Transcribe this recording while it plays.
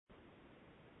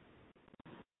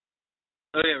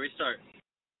Oh yeah, restart.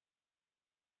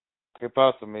 ¿Qué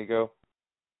pasa, amigo?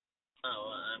 Oh,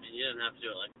 well, I mean, you didn't have to do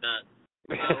it like that.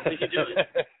 We can do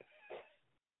it.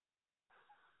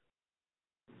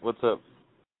 What's up?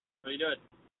 What are you doing?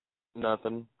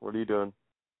 Nothing. What are you doing?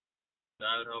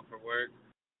 Driving home from work.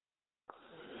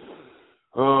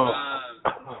 Oh.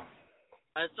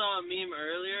 I saw a meme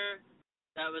earlier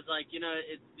that was like,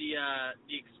 it's the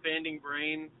expanding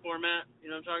brain format. You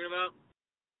know what I'm talking about?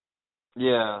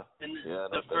 Yeah. And Yeah.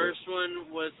 the first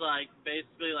one was like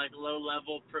basically like low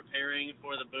level preparing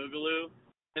for the Boogaloo,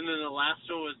 and then the last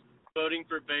one was voting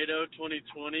for Beto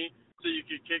 2020 so you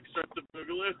could kickstart the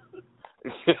Boogaloo.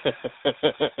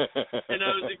 And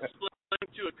I was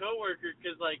explaining to a coworker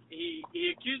because like he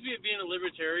accused me of being a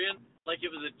libertarian like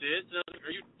it was a diss, and I was like,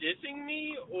 are you dissing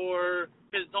me, or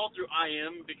because it's all through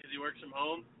IM because he works from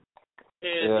home,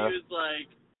 and he was like,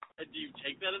 do you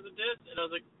take that as a diss? And I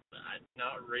was like,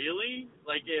 not really.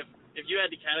 Like if you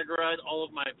had to categorize all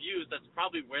of my views, that's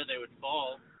probably where they would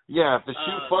fall. Yeah, if the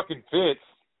shoe fucking fits.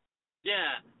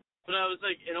 Yeah, but I was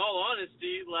like, in all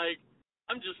honesty, like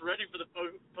I'm just ready for the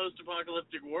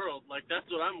post-apocalyptic world. Like that's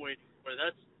what I'm waiting for.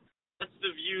 That's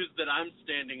the views that I'm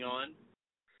standing on.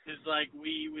 Is like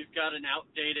we've got an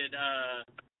outdated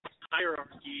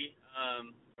hierarchy,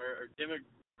 or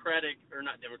democratic, or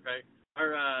not democratic,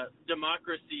 our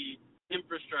democracy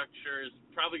infrastructure is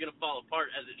probably going to fall apart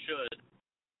as it should,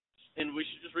 and we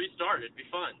should just restart. It'd be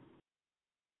fun.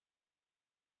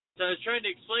 So I was trying to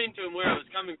explain to him where I was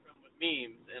coming from with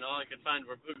memes, and all I could find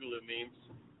were Boogaloo memes.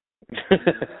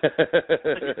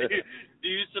 Do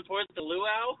you support the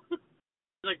luau?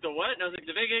 Like the what? And I was like,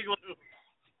 the big igloo.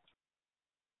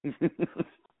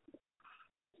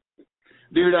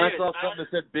 Dude, I saw something that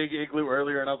said Big Igloo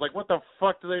earlier, and I was like, what the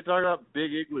fuck do they talk about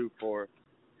Big Igloo for?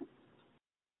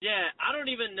 Yeah, I don't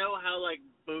even know how, like,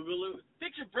 Boogaloo...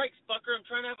 Fix your brakes, fucker. I'm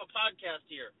trying to have a podcast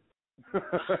here.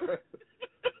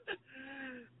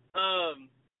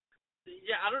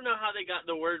 Yeah, I don't know how they got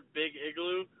the word Big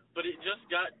Igloo, but it just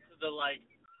got to the, like,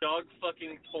 dog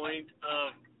fucking point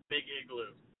of Big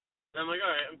Igloo. And I'm like,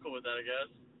 all right, I'm cool with that, I guess.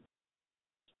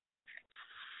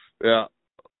 Yeah.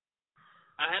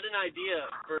 I had an idea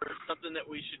for something that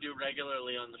we should do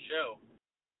regularly on the show.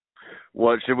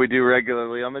 What should we do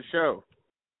regularly on the show?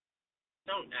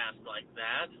 Don't ask like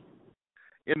that.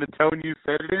 In the tone you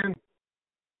said it in?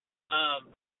 I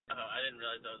didn't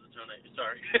realize that was the tone.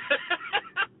 Sorry.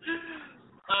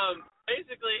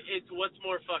 Basically, it's what's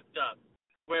more fucked up,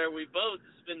 where we both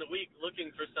spend the week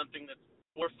looking for something that's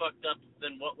more fucked up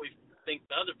than what we think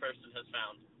the other person has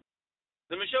found.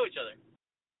 Then we show each other.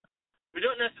 We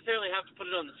don't necessarily have to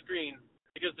put it on the screen,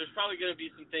 because there's probably going to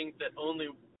be some things that only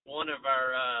one of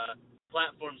our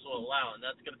platforms will allow, and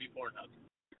that's going to be Pornhub.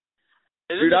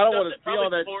 Dude, I don't want to see all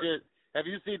that shit. Have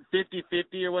you seen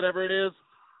 50/50 or whatever it is?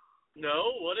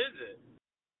 No, what is it?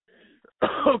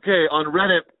 Okay, on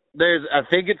Reddit, I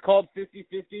think it's called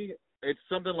 50/50. It's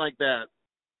something like that.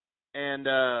 And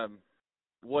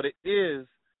what it is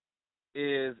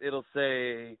it'll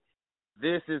say,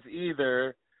 this is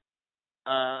either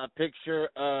a picture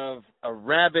of a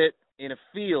rabbit in a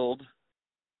field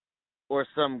or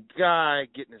some guy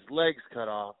getting his legs cut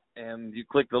off, and you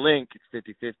click the link, it's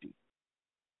 50/50.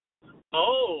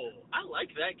 Oh, I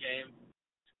like that game.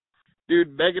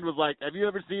 Dude, Megan was like, have you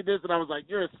ever seen this? And I was like,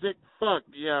 you're a sick fuck.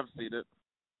 Yeah, I've seen it.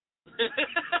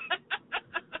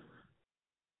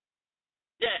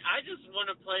 Yeah, I just want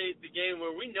to play the game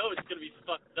where we know it's going to be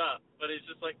fucked up, but it's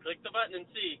just like, click the button and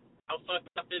see how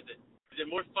fucked up is it. Is it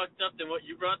more fucked up than what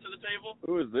you brought to the table?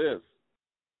 Who is this?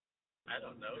 I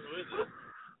don't know. Who is it?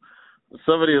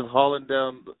 Somebody is hauling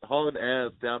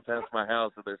ass down past my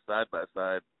house and they're side by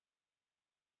side.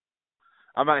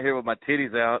 I'm out here with my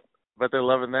titties out, but they're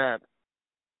loving that.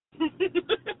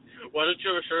 Why don't you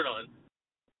have a shirt on?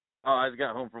 Oh, I just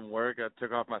got home from work. I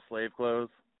took off my slave clothes.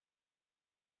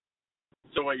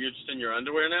 So what, you're just in your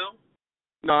underwear now?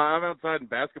 No, I'm outside in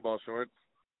basketball shorts.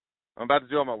 I'm about to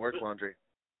do all my work laundry.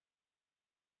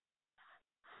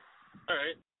 All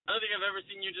right. I don't think I've ever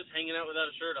seen you just hanging out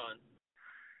without a shirt on.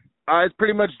 It's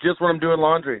pretty much just when I'm doing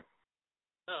laundry.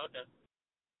 Oh, okay.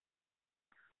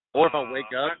 Or if I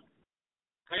wake up.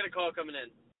 I got a call coming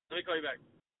in. Let me call you back.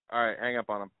 All right, hang up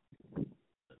on him.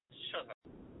 Shut up.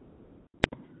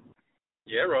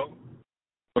 Yeah, bro.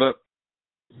 What up?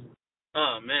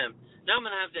 Oh, man. Now I'm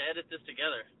going to have to edit this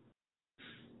together.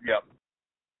 Yep.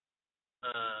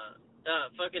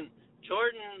 Fucking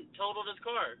Jordan totaled his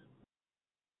car.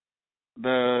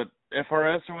 The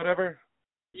FRS or whatever?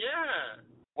 Yeah.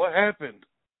 What happened?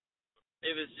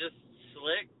 It was just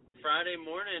slick Friday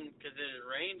morning because it had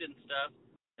rained and stuff.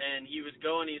 and he's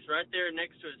right there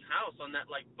next to his house on that,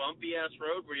 like, bumpy-ass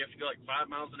road where you have to go, like, 5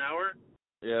 miles an hour.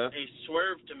 Yeah. And he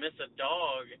swerved to miss a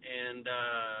dog, and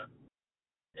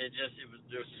it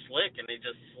was slick, and he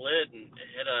just slid and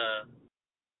hit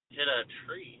a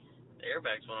tree. The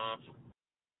airbags went off.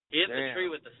 He hit the tree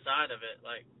with the side of it,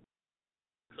 like,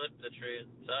 clipped the tree. It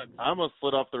sucks. I almost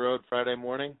slid off the road Friday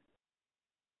morning.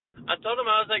 I told him,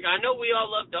 I was like, I know we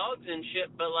all love dogs and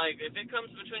shit, but, like, if it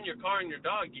comes between your car and your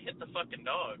dog, you hit the fucking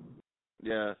dog.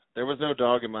 Yeah, there was no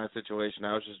dog in my situation.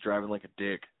 I was just driving like a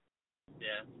dick.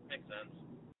 Yeah, makes sense.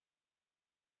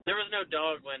 There was no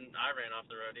dog when I ran off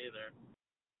the road either.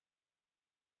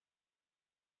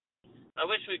 I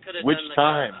wish we could have done Which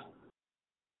time?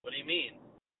 What do you mean?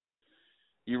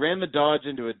 You ran the Dodge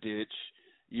into a ditch.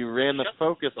 You ran the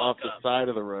Focus off the side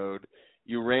of the road.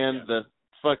 You ran the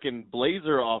fucking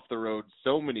Blazer off the road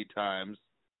so many times.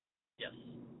 Yes.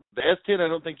 The S10, I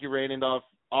don't think you ran into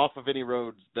off of any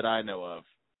roads that I know of.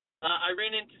 I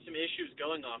ran into some issues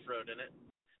going off-road in it.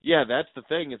 Yeah, that's the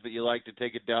thing, is that you like to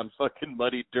take it down fucking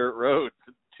muddy dirt roads,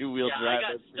 two-wheel drive.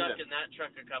 I got stuck in that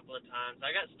truck a couple of times.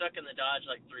 I got stuck in the Dodge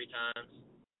like 3 times.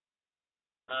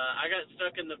 I got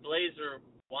stuck in the Blazer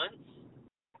once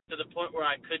to the point where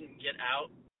I couldn't get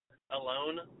out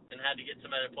alone and had to get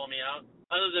somebody to pull me out,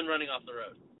 other than running off the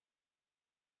road.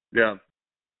 Yeah.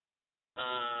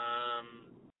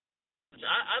 Which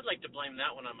I'd like to blame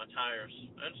that one on my tires.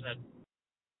 I just had,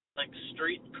 like,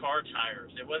 street car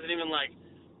tires. It wasn't even, like,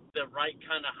 the right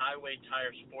kind of highway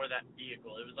tires for that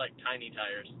vehicle. It was, like, tiny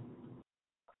tires.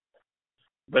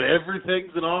 But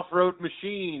everything's an off-road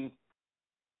machine.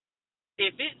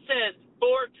 If it says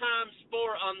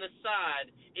 4x4 on the side,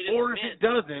 it is or if it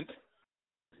doesn't.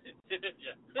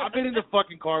 Yeah. I've been in the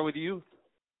fucking car with you.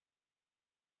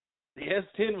 The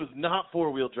S10 was not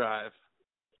 4-wheel drive.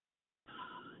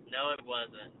 No, it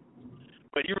wasn't.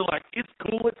 But you were like, it's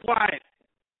cool, it's light.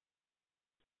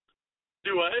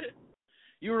 Do what?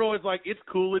 You were always like, it's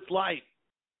cool, it's light.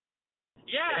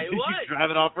 Yeah, it was. You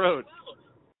drive it off-road.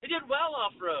 It did well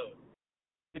off-road.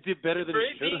 It did better than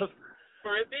it should have.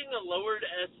 For it being a lowered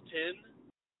S10,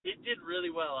 it did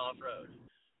really well off-road.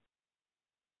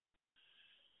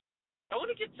 I want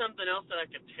to get something else that I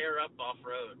could tear up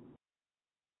off-road.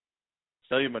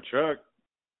 Sell you my truck.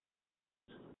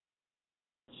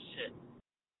 Shit.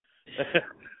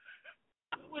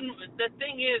 The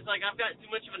thing is, like, I've got too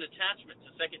much of an attachment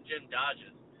to second-gen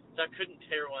Dodges, so I couldn't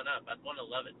tear one up. I'd want to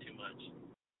love it too much.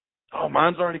 Oh,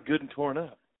 mine's already good and torn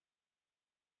up.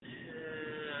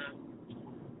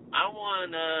 I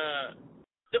want,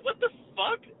 what the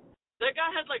fuck? That guy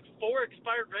had, like, 4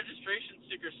 expired registration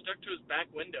stickers stuck to his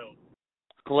back window.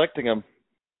 Collecting them.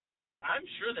 I'm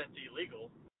sure that's illegal.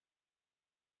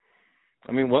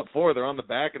 I mean, what for? They're on the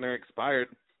back and they're expired.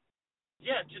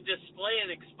 Yeah, to display an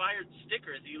expired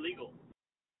sticker is illegal.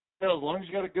 Hell, as long as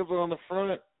you got a good one on the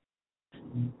front.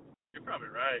 You're probably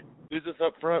right. Business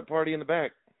up front, party in the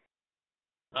back.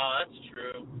 Oh, that's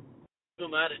true. Who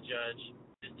am I to judge?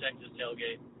 It's Texas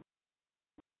tailgate.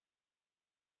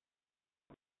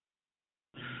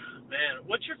 Man,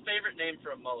 what's your favorite name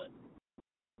for a mullet?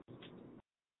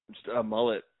 Just a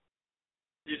mullet.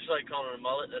 You just like calling it a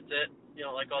mullet, that's it? You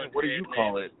don't like all the What do you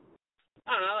call names? it?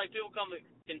 I don't know, like people call me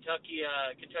Kentucky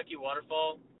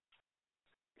Waterfall.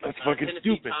 That's fucking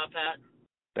Tennessee stupid. Top Hat.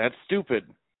 That's stupid.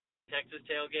 Texas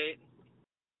Tailgate.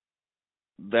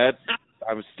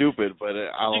 I'm stupid, but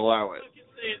I'll allow it. You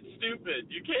can say it's stupid.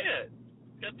 You can't.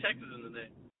 It's got Texas in the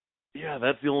name. Yeah,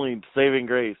 that's the only saving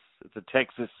grace. It's a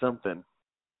Texas something.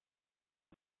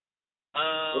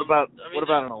 What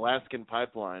about an Alaskan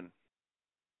pipeline?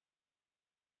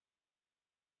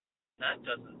 That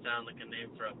doesn't sound like a name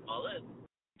for a mullet.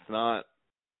 It's not.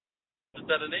 What's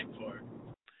that a name for?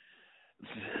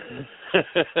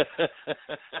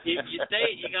 you say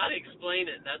it, you gotta explain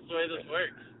it. That's the way this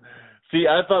works. See,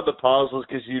 I thought the pause was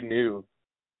because you knew.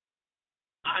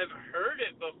 I've heard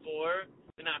it before,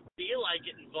 and I feel like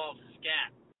it involves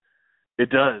scat. It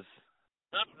does.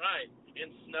 Not right.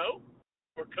 In snow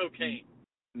or cocaine?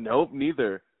 Nope,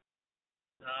 neither.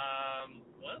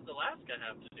 What does Alaska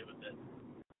have to do with it?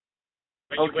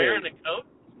 Are you wearing a coat?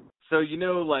 So you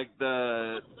know, like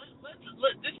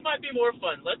This might be more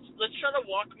fun. Let's try to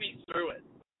walk me through it.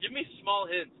 Give me small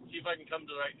hints and see if I can come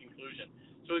to the right conclusion.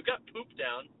 So we've got poop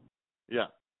down. Yeah.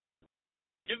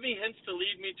 Give me hints to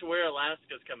lead me to where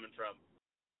Alaska's coming from.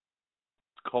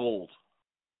 Cold.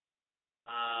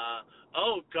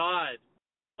 Oh God.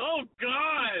 Oh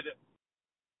God.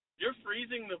 You're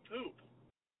freezing the poop.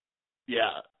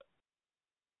 Yeah.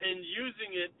 And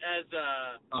using it as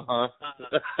a... Uh-huh.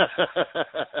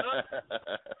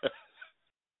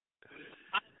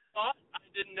 I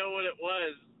didn't know what it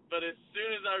was, but as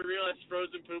soon as I realized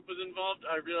frozen poop was involved,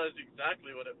 I realized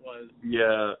exactly what it was.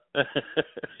 Yeah.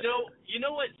 You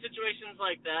know what situations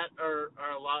like that are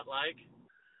a lot like?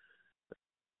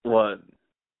 What?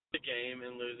 The game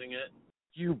and losing it.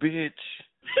 You bitch.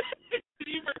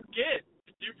 You forget.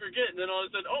 You forget, and then all of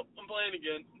a sudden, oh, I'm playing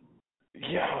again.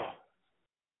 Yeah.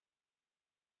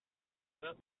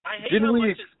 I hate Didn't how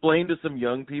we much explain to some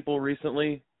young people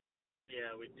recently?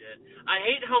 Yeah, we did. I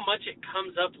hate how much it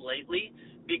comes up lately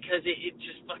because it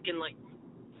just fucking like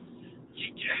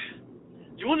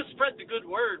you want to spread the good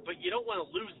word, but you don't want to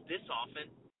lose this often.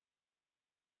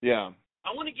 Yeah. I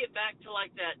want to get back to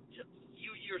like that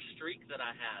few year streak that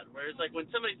I had, where it's like when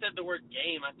somebody said the word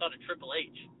game, I thought of Triple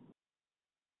H.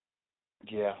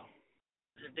 Yeah.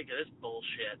 I didn't think of this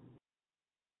bullshit.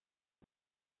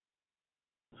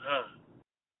 Ugh.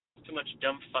 Too much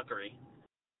dumb fuckery.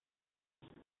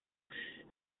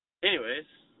 Anyways.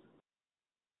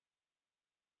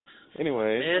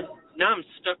 Man, now I'm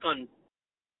stuck on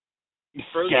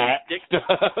frozen dick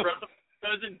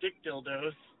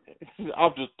dildos.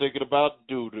 I'm just thinking about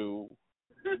doo-doo.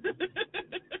 It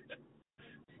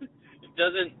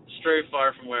doesn't stray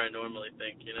far from where I normally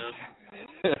think, you know?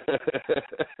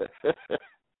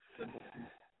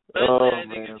 But I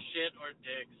think it's shit or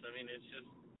dicks. I mean, it's just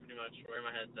pretty much where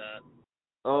my head's at.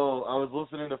 Oh, I was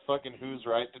listening to fucking Who's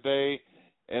Right today,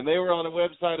 and they were on a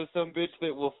website of some bitch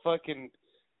that will fucking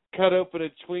cut open a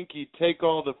Twinkie, take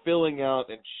all the filling out,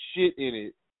 and shit in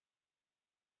it,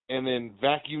 and then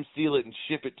vacuum seal it and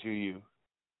ship it to you.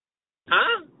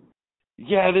 Huh?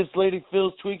 Yeah, this lady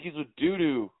fills Twinkies with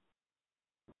doo-doo.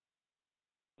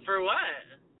 For what?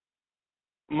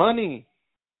 Money.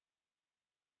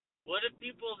 What if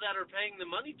people that are paying the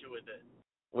money do with it?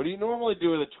 What do you normally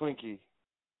do with a Twinkie?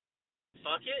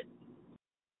 Fuck it?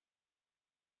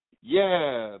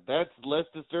 Yeah, that's less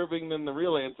disturbing than the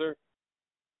real answer.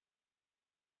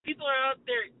 People are out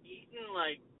there eating,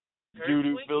 like,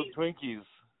 doo-doo-filled Twinkies.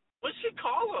 What should you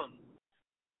call them?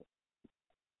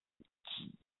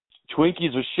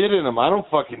 Twinkies with shit in them. I don't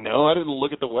fucking know. I didn't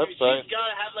look at the website. She's got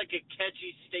to have, like, a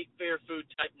catchy state fair food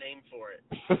type name for it.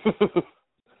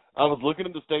 I was looking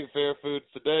at the state fair foods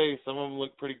today. Some of them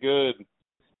look pretty good.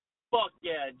 Fuck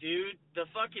yeah, dude. The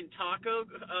fucking taco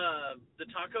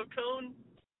cone?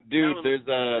 Dude, there's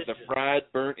the fried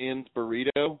burnt ends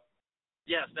burrito.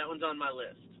 Yes, that one's on my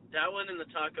list. That one and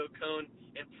the taco cone,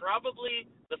 and probably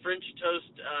the French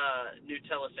toast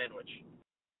Nutella sandwich.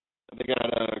 They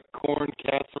got corn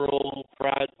casserole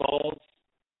fried balls.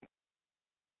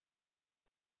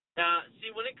 Now,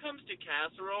 see, when it comes to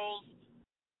casseroles,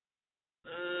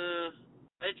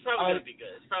 it's probably going to be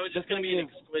good. It's probably just going to be an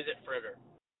exquisite fritter.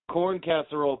 Corn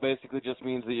casserole basically just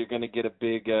means that you're going to get a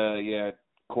big,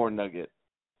 corn nugget.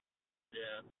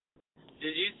 Yeah.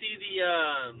 Did you see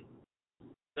the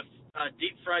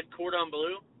deep fried cordon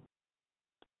bleu?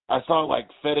 I saw like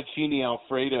fettuccine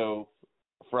Alfredo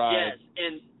fried. Yes,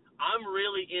 and I'm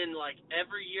really in like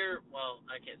every year. Well,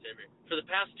 I can't say every year. For the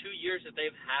past 2 years that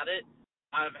they've had it,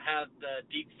 I've had the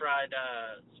deep fried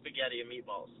spaghetti and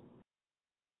meatballs,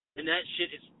 and that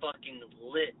shit is fucking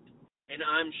lit. And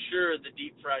I'm sure the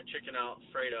deep fried chicken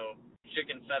Alfredo,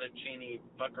 chicken fettuccine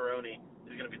buccaroni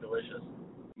is gonna be delicious.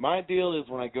 My deal is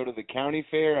when I go to the county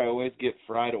fair, I always get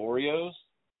fried Oreos.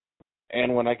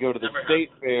 And when I go to the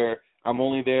state fair, I'm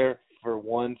only there for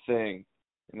one thing,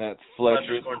 and that's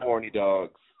Fletcher's corny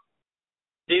dogs.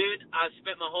 Dude, I've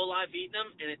spent my whole life eating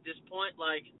them, and at this point,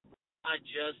 like, I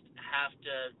just have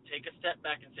to take a step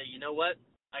back and say, you know what?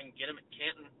 I can get them at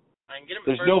Canton. I can get them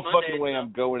at There's no Monday, fucking way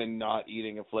I'm going and not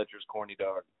eating a Fletcher's corny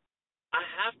dog. I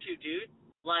have to, dude.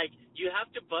 Like, you have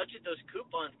to budget those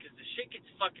coupons because the shit gets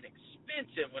fucking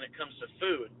expensive when it comes to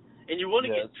food. And you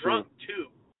want to get drunk, too.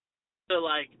 So,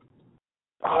 like...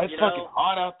 Oh, it's fucking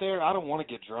hot out there. I don't want to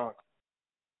get drunk.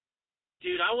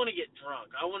 Dude, I want to get drunk.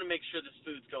 I want to make sure this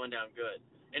food's going down good.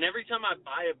 And every time I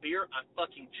buy a beer, I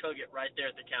fucking chug it right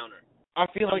there at the counter. I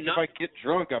feel like if I get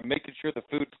drunk, I'm making sure the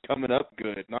food's coming up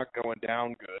good, not going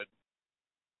down good.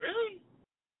 Really?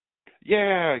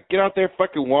 Yeah, get out there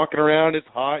fucking walking around. It's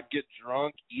hot. Get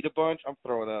drunk. Eat a bunch. I'm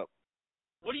throwing up.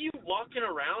 What are you walking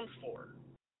around for?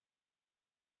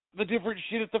 The different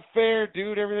shit at the fair,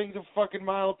 dude. Everything's a fucking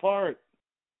mile apart.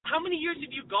 How many years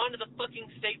have you gone to the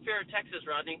fucking State Fair of Texas,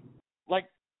 Rodney? Like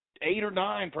 8 or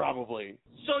 9, probably.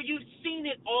 So you've seen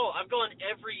it all. I've gone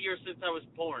every year since I was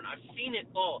born. I've seen it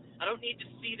all. I don't need to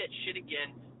see that shit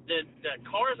again. The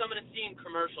cars I'm going to see in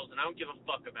commercials, and I don't give a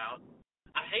fuck about.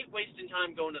 I hate wasting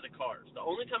time going to the cars. The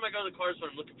only time I go to the cars is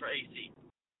when I'm looking for AC.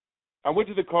 I went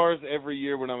to the cars every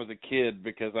year when I was a kid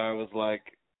because I was, like,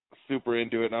 super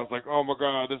into it. And I was like, oh, my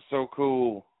God, this is so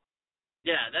cool.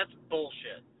 Yeah, that's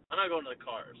bullshit. I'm not going to the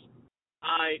cars.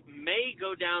 I may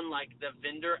go down like the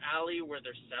vendor alley where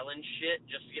they're selling shit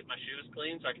just to get my shoes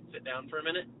clean so I can sit down for a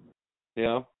minute.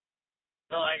 Yeah.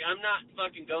 But like, I'm not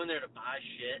fucking going there to buy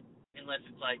shit unless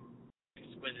it's like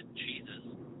exquisite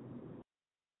cheeses.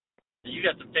 You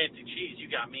got some fancy cheese, you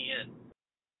got me in.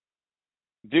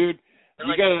 Dude, And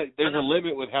you like, gotta. There's a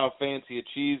limit with how fancy a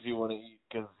cheese you want to eat,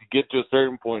 because you get to a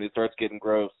certain point, it starts getting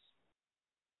gross.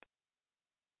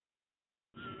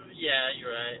 Yeah,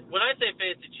 you're right. When I say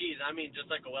fancy cheese, I mean just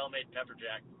like a well-made pepper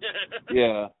jack.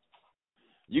 Yeah.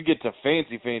 You get to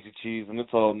fancy cheese, and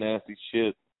it's all nasty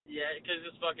shit. Yeah, because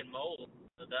it's fucking mold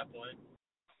at that point.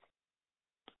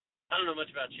 I don't know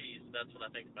much about cheese. That's what I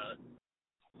think about it.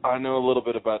 I know a little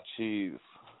bit about cheese.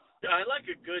 I like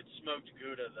a good smoked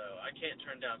Gouda, though. I can't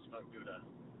turn down smoked Gouda.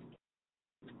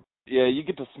 Yeah, you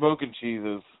get to smoking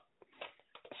cheeses.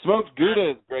 Smoked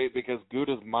Gouda is great because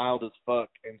Gouda's mild as fuck,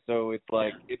 and so it's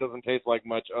like it doesn't taste like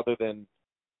much other than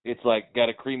it's like got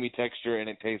a creamy texture and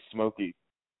it tastes smoky.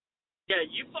 Yeah,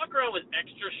 you fuck around with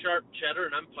extra sharp cheddar,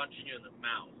 and I'm punching you in the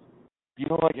mouth. You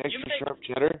don't like extra sharp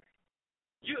cheddar?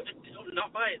 Not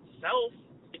by itself.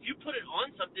 If you put it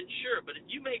on something, sure, but if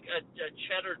you make a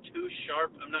cheddar too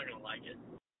sharp, I'm not gonna like it.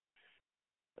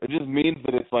 It just means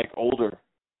that it's like older.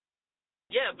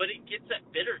 Yeah, but it gets that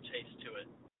bitter taste to it.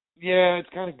 Yeah, it's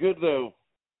kind of good though.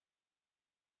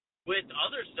 With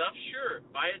other stuff, sure.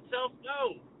 By itself,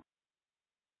 no.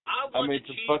 I made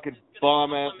some fucking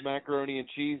bomb-ass macaroni and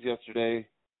cheese yesterday.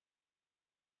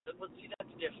 But see, that's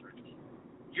different.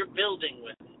 You're building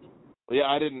with it. Well, yeah,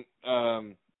 I didn't.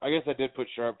 I guess I did put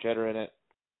sharp cheddar in it.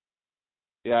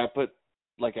 Yeah, I put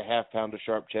like a half pound of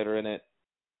sharp cheddar in it,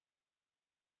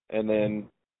 and then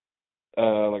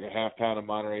like a half pound of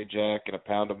Monterey Jack and a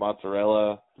pound of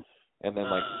mozzarella, and then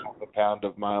like half a pound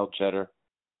of mild cheddar.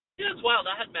 Yeah, it's wild.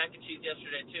 I had mac and cheese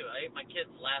yesterday too. I ate my kid's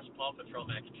last Paw Patrol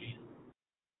mac and cheese.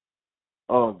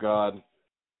 Oh God.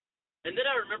 And then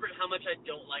I remembered how much I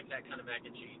don't like that kind of mac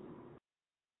and cheese.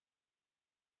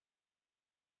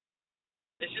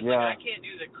 It's just like I can't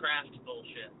do the Kraft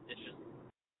bullshit. It's just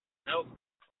nope.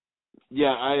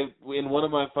 Yeah, in one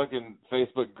of my fucking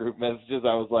Facebook group messages,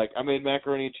 I was like, I made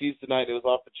macaroni and cheese tonight. It was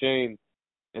off the chain.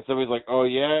 And somebody's like, oh,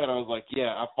 yeah? And I was like,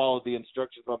 yeah, I followed the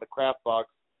instructions on the Kraft box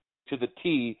to the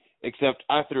T, except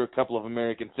I threw a couple of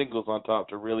American singles on top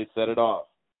to really set it off.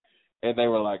 And they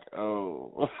were like,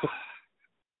 oh. What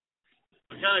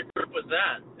kind of group was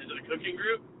that? Is it a cooking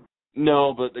group?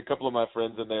 No, but a couple of my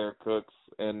friends in there are cooks,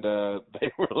 and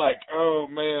they were like, oh,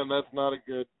 man, that's not a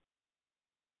good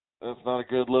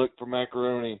look for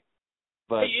macaroni.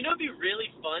 But hey, you know, it'd be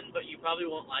really fun, but you probably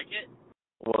won't like it.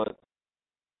 What?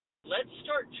 Let's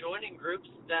start joining groups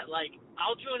that, like,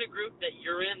 I'll join a group that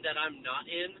you're in that I'm not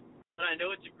in, but I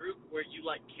know it's a group where you,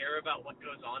 like, care about what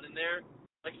goes on in there,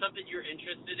 like something you're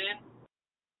interested in,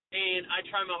 and I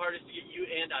try my hardest to get you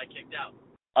and I kicked out.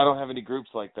 I don't have any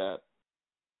groups like that.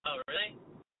 Oh, really?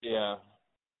 Yeah.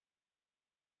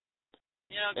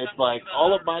 Yeah, it's like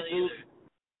all of my groups.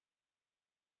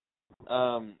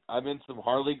 I'm in some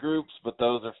Harley groups, but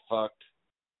those are fucked.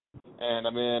 And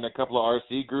I'm in a couple of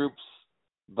RC groups,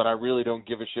 but I really don't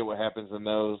give a shit what happens in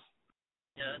those.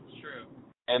 Yeah, that's true.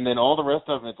 And then all the rest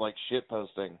of them, it's like shit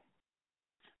posting.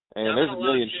 And there's a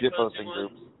million shit posting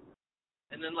groups.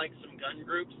 And then like some gun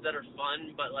groups that are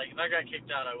fun, but like if I got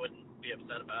kicked out, I wouldn't be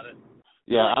upset about it.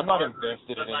 Yeah, like I'm not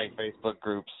invested in any Facebook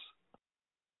groups.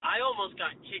 I almost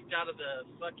got kicked out of the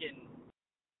fucking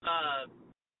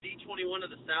D21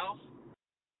 of the South.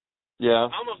 Yeah.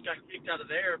 I almost got kicked out of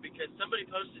there because somebody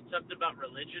posted something about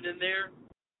religion in there,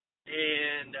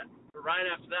 and right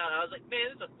after that, I was like,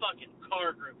 man, this is a fucking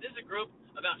car group. This is a group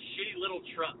about shitty little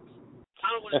trucks.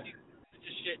 I don't want to do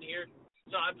this shit in here.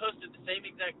 So I posted the same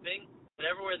exact thing, but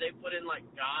everywhere they put in like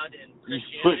God and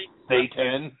Christianity. You put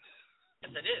Satan.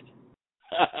 Yes, I did.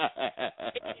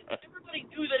 And everybody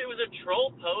knew that it was a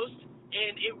troll post,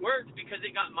 and it worked because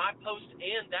it got my post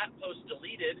and that post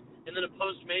deleted, and then a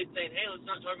post made saying, hey, let's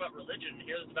not talk about religion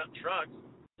here, it's about trucks.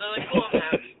 So I'm like, oh, I'm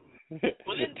happy.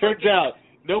 Well, then turns out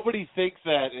nobody thinks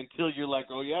that until you're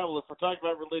like, oh yeah, well if we're talking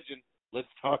about religion,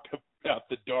 let's talk about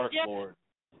the Dark Lord.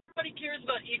 Everybody cares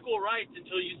about equal rights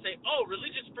until you say, oh,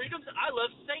 religious freedoms, I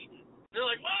love Satan. And they're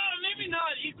like, well, maybe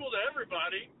not equal to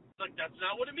everybody. It's like, that's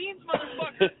not what it means,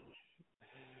 motherfucker.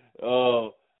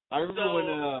 Oh, I remember when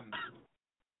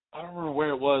I don't remember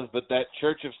where it was, but that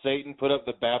Church of Satan put up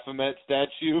the Baphomet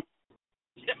statue.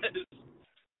 Yes.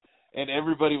 And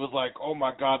everybody was like, oh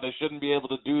my God, they shouldn't be able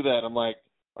to do that. I'm like,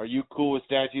 are you cool with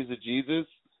statues of Jesus?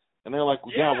 And they're like,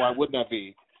 well, yeah, why wouldn't I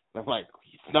be? And I'm like,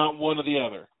 it's not one or the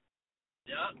other.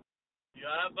 Yeah, you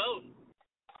gotta have both.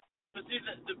 But see,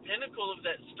 the pinnacle of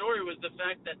that story was the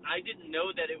fact that I didn't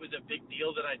know that it was a big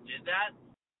deal that I did that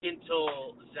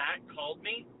until Zach called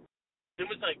me and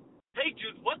was like, "Hey,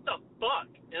 dude, what the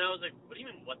fuck?" And I was like, "What do you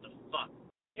mean, what the fuck?"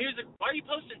 He was like, "Why are you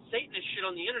posting Satanist shit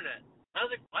on the internet?" And I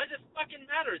was like, "Why does it fucking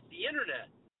matter? It's the internet."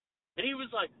 And he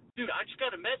was like, "Dude, I just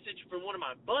got a message from one of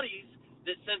my buddies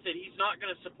that says that he's not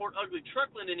going to support Ugly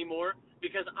Truckland anymore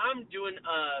because I'm doing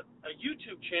a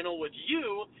YouTube channel with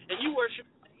you, and you worship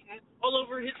Satan all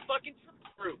over his fucking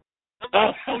group." I'm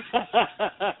like, "Oh shit."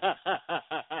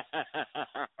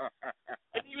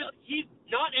 And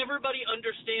not everybody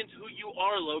understands who you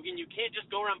are, Logan. You can't just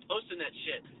go around posting that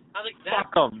shit. I was like,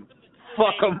 Fuck them.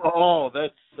 Fuck them all.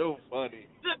 That's so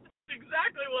funny. That's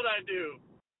exactly what I do.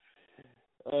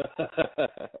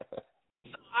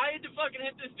 I had to fucking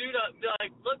hit this dude up and be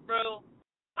like, "Look, bro,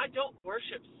 I don't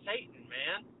worship Satan,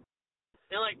 man."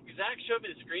 And like, Zach showed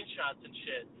me the screenshots and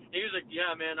shit. And he was like,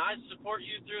 "Yeah, man, I support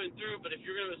you through and through, but if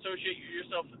you're going to associate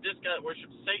yourself with this guy that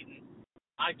worships Satan,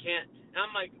 I can't." And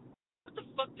I'm like, what the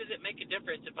fuck does it make a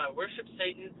difference if I worship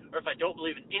Satan or if I don't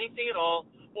believe in anything at all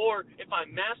or if I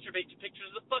masturbate to pictures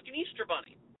of the fucking Easter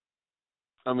Bunny?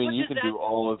 I mean, you can do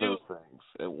all of those things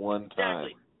at one time.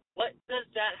 Exactly. What does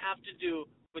that have to do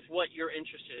with what you're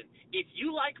interested in? If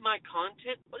you like my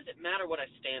content, what does it matter what I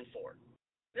stand for?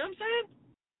 You know what I'm saying?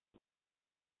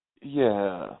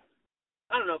 Yeah.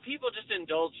 I don't know. People just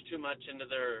indulge too much into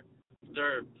their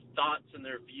thoughts and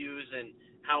their views and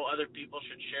how other people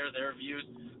should share their views.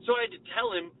 So I had to tell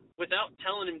him, without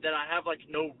telling him that I have, like,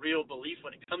 no real belief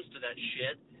when it comes to that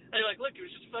shit. And like, look, it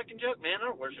was just a fucking joke, man. I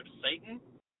don't worship Satan.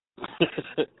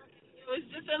 It was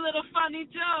just a little funny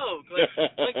joke.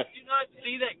 Like, did you not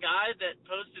see that guy that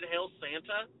posted Hail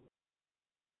Santa?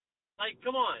 Like,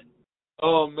 come on.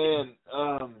 Oh, man.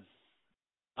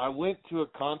 I went to a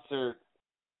concert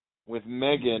with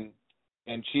Megan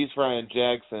and Cheese Fry and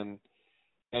Jackson,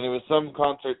 and it was some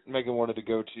concert Megan wanted to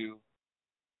go to,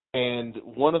 and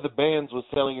one of the bands was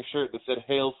selling a shirt that said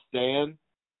Hail Stan.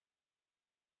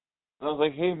 And I was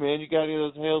like, "Hey, man, you got any of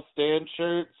those Hail Stan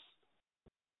shirts?"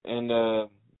 And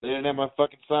they didn't have my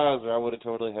fucking size, or I would have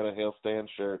totally had a Hail Stan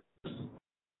shirt.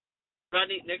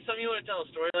 Rodney, next time you want to tell a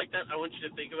story like that, I want you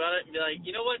to think about it and be like,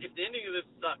 you know what? If the ending of this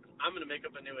sucks, I'm going to make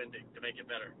up a new ending to make it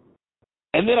better.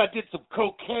 And then I did some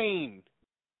cocaine.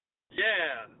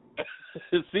 Yeah.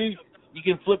 See, you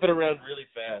can flip it around really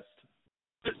fast.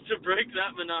 To break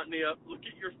that monotony up, look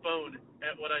at your phone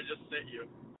at what I just sent you.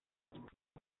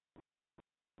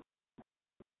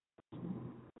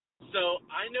 So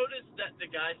I noticed that the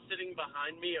guy sitting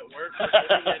behind me at work was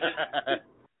looking at his.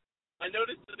 I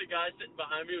noticed that the guy sitting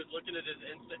behind me was looking at his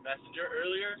instant messenger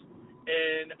earlier,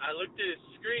 and I looked at his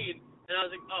screen and I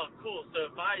was like, "Oh, cool. So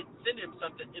if I send him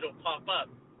something, it'll pop up."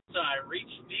 So I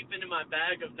reached deep into my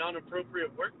bag of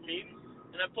non-appropriate work memes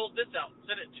and I pulled this out and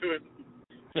sent it to him.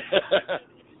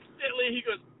 Instantly, he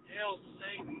goes, "Hail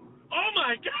Satan!" Oh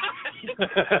my god!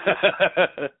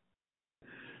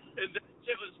 And that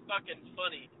shit was fucking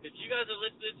funny. If you guys are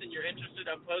listening to this and you're interested,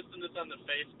 I'm posting this on the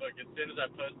Facebook as soon as I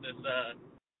post this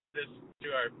to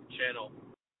our channel.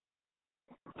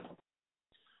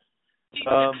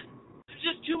 There's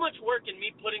just too much work in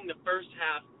me putting the first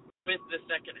half with the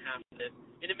second half of this,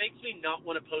 and it makes me not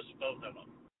want to post both of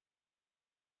them.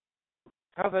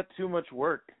 How's that too much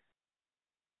work?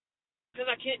 Because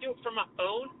I can't do it from my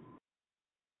phone.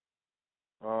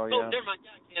 Oh, yeah. Oh, never mind.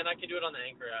 Yeah, I can. I can do it on the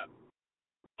Anchor app.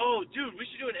 Oh, dude, we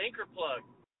should do an Anchor plug.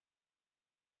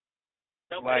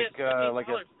 Like a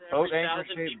boat anchor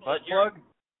shaped butt plug?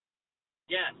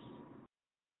 Yes.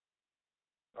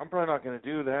 I'm probably not going to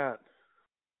do that.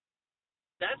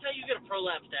 That's how you get a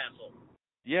prolapsed asshole.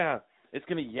 Yeah, it's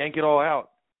going to yank it all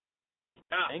out.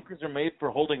 Yeah. Anchors are made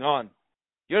for holding on.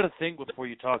 You got to think before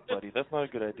you talk, buddy. That's not a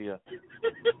good idea.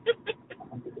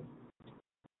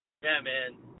 Yeah,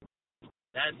 man.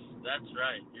 That's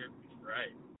right. You're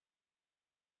right.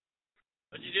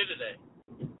 What'd you do today?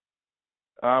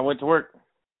 I went to work.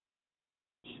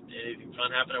 Did anything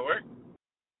fun happen at work?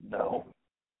 No.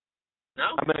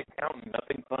 No? I'm an accountant.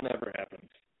 Nothing fun ever happens.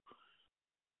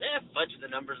 Yeah, fudge the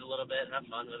numbers a little bit. Have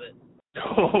fun with it.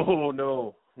 Oh,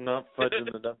 no. Not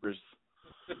fudging the numbers.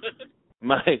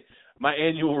 My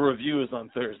annual review is on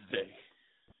Thursday.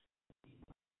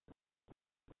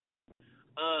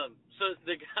 So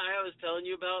the guy I was telling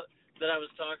you about that I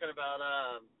was talking about,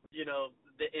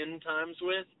 the end times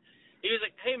with, he was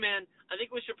like, "Hey, man, I think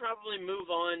we should probably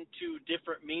move on to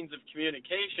different means of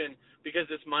communication because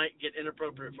this might get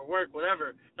inappropriate for work,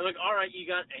 whatever." I'm like, "All right, you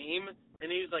got AIM?" And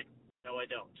he was like, "No, I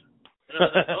don't." And I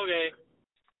was like, "Okay."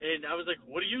 And I was like,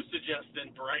 "What are you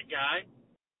suggesting, bright guy?"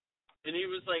 And he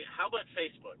was like, "How about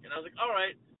Facebook?" And I was like, "All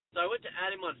right." So I went to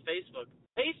add him on Facebook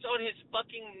based on his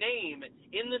fucking name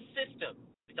in the system.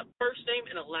 It's a first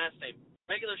name and a last name.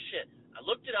 Regular shit. I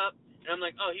looked it up, and I'm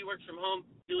like, oh, he works from home.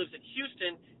 He lives in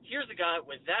Houston. Here's a guy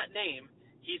with that name.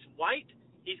 He's white.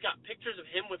 He's got pictures of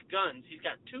him with guns. He's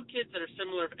got 2 kids that are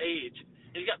similar of age.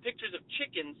 And he's got pictures of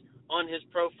chickens on his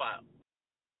profile.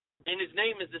 And his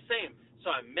name is the same. So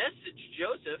I messaged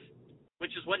Joseph,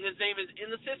 which is what his name is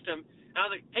in the system. And I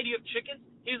was like, hey, do you have chickens?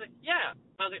 He was like, yeah.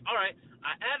 I was like, all right.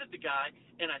 I added the guy,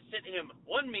 and I sent him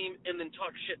one meme and then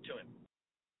talked shit to him.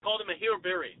 Called him a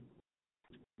hillbilly.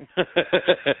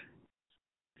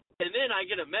 And then I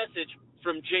get a message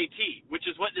from JT, which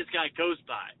is what this guy goes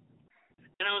by.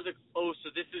 And I was like, oh, so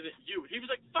this isn't you. He was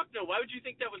like, fuck no, why would you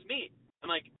think that was me? I'm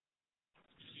like,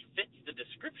 he fits the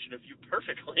description of you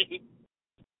perfectly.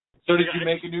 So did you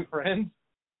make a new friend?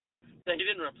 He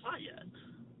didn't reply yet.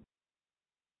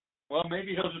 Well,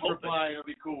 maybe he'll just reply and he'll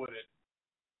be cool with it.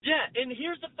 Yeah, and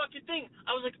here's the fucking thing.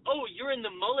 I was like, oh, you're in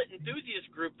the mullet enthusiast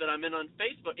group that I'm in on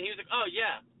Facebook. And he was like, oh,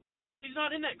 yeah. He's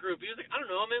not in that group. He was like, I don't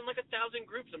know, I'm in like 1,000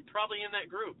 groups. I'm probably in that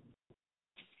group.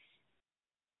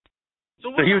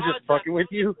 So he was just fucking with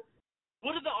you?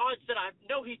 What are the odds that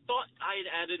he thought I had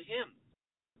added him.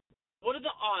 What are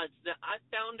the odds that I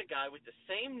found a guy with the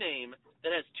same name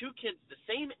that has 2 kids the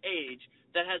same age,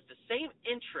 that has the same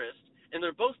interest, and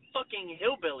they're both fucking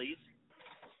hillbillies?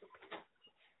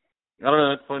 I don't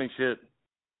know, that's funny shit.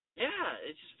 Yeah,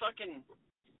 it's just fucking,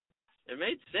 it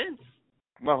made sense.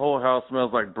 My whole house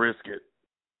smells like brisket.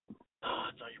 Oh,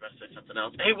 I thought you were about to say something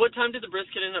else. Hey, what time did the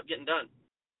brisket end up getting done?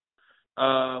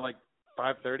 Like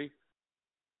 5:30.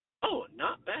 Oh,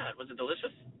 not bad. Was it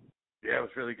delicious? Yeah, it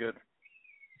was really good.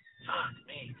 Fuck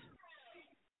me.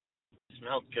 It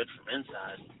smelled good from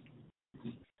inside.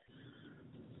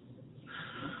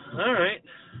 All right.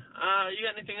 You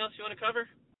got anything else you want to cover?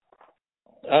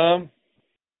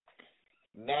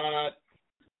 Not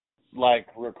like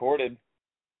recorded.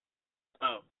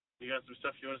 Oh, you got some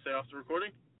stuff you want to say off the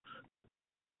recording?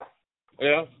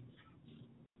 Yeah.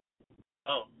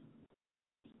 Oh.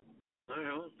 All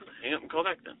right, well, hang up and call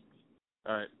back then.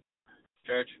 All right.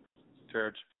 Church.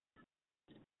 Church.